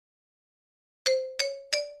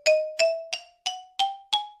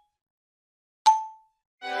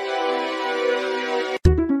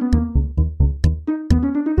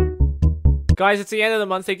Guys, it's the end of the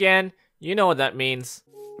month again. You know what that means.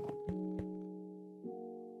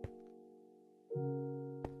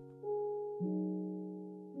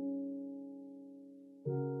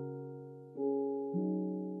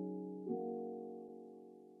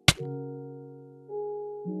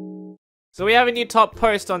 So we have a new top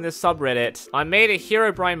post on this subreddit. I made a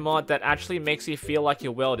Herobrine mod that actually makes you feel like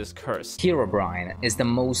your world is cursed. Herobrine is the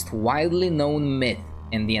most widely known myth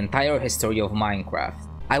in the entire history of Minecraft.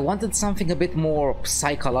 I wanted something a bit more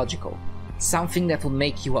psychological. Something that would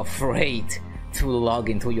make you afraid to log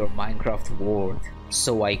into your Minecraft world.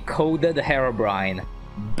 So I coded Herobrine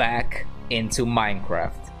back into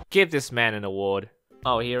Minecraft. Give this man an award.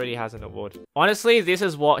 Oh, he already has an award. Honestly, this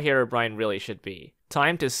is what Herobrine really should be.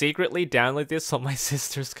 Time to secretly download this on my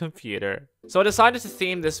sister's computer. So I decided to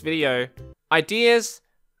theme this video ideas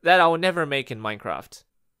that I will never make in Minecraft.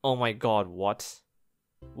 Oh my god, what?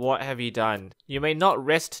 What have you done? You may not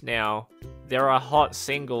rest now. There are hot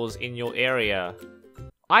singles in your area.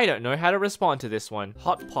 I don't know how to respond to this one.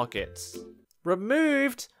 Hot pockets.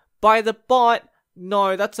 Removed by the bot?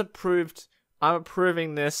 No, that's approved. I'm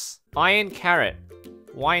approving this. Iron carrot.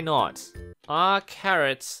 Why not? Are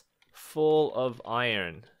carrots full of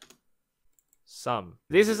iron? Some.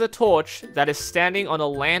 This is a torch that is standing on a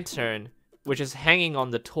lantern, which is hanging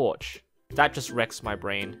on the torch. That just wrecks my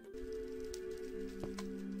brain.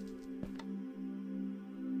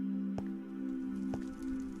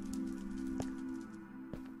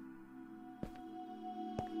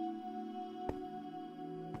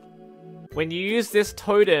 When you use this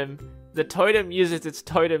totem, the totem uses its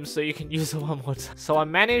totem so you can use it one more time. So I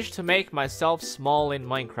managed to make myself small in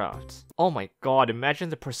Minecraft. Oh my god, imagine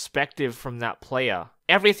the perspective from that player.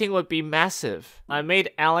 Everything would be massive. I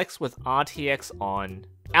made Alex with RTX on.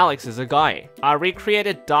 Alex is a guy. I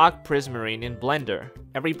recreated Dark Prismarine in Blender.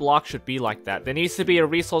 Every block should be like that. There needs to be a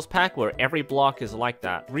resource pack where every block is like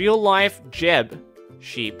that. Real life Jeb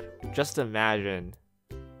sheep. Just imagine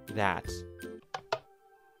that.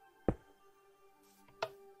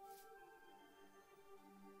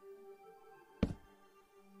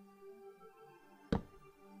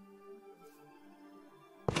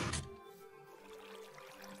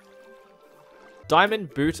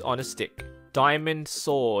 Diamond boot on a stick. Diamond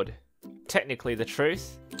sword. Technically the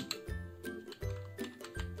truth.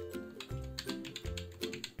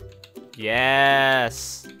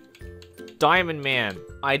 Yes. Diamond Man.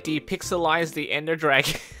 I depixelized the Ender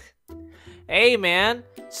Dragon. Hey man,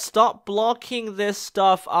 stop blocking this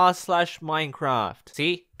stuff r/Minecraft.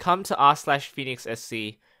 See, come to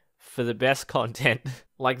r/PhoenixSC for the best content.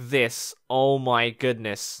 Like this. Oh my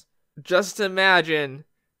goodness. Just imagine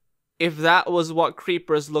if that was what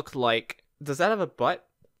creepers looked like. Does that have a butt?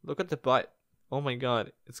 Look at the butt. Oh my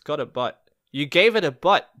god, it's got a butt. You gave it a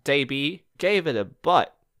butt, Davey. Gave it a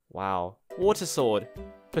butt. Wow. Water sword.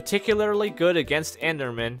 Particularly good against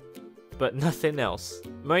Enderman, but nothing else.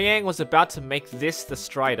 Mojang was about to make this the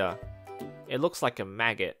Strider. It looks like a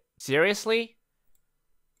maggot. Seriously?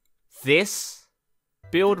 This?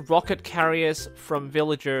 Build rocket carriers from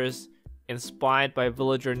villagers inspired by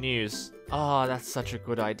villager news. Oh, that's such a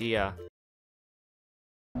good idea.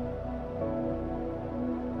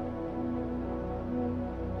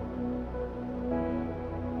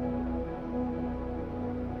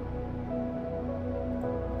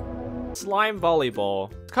 Slime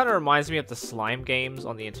volleyball. It kind of reminds me of the slime games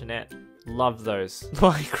on the internet. Love those.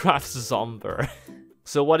 Minecraft Zomber.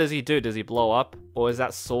 So what does he do? Does he blow up? Or is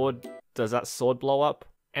that sword... does that sword blow up?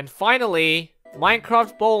 And finally,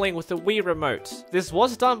 Minecraft bowling with a Wii remote. This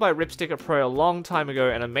was done by Ripsticker Pro a long time ago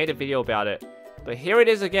and I made a video about it. But here it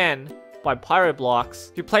is again by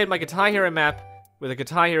Pyroblocks, who played my Guitar Hero map with a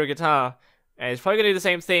Guitar Hero guitar. And he's probably gonna do the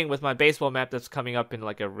same thing with my baseball map that's coming up in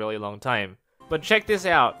like a really long time. But check this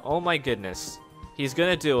out. Oh my goodness. He's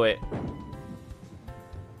gonna do it.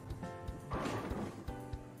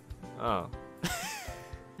 Oh.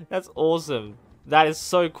 That's awesome. That is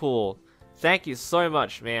so cool. Thank you so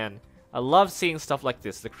much, man. I love seeing stuff like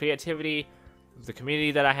this. The creativity, the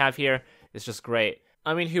community that I have here is just great.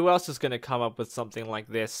 I mean, who else is gonna come up with something like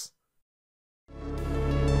this?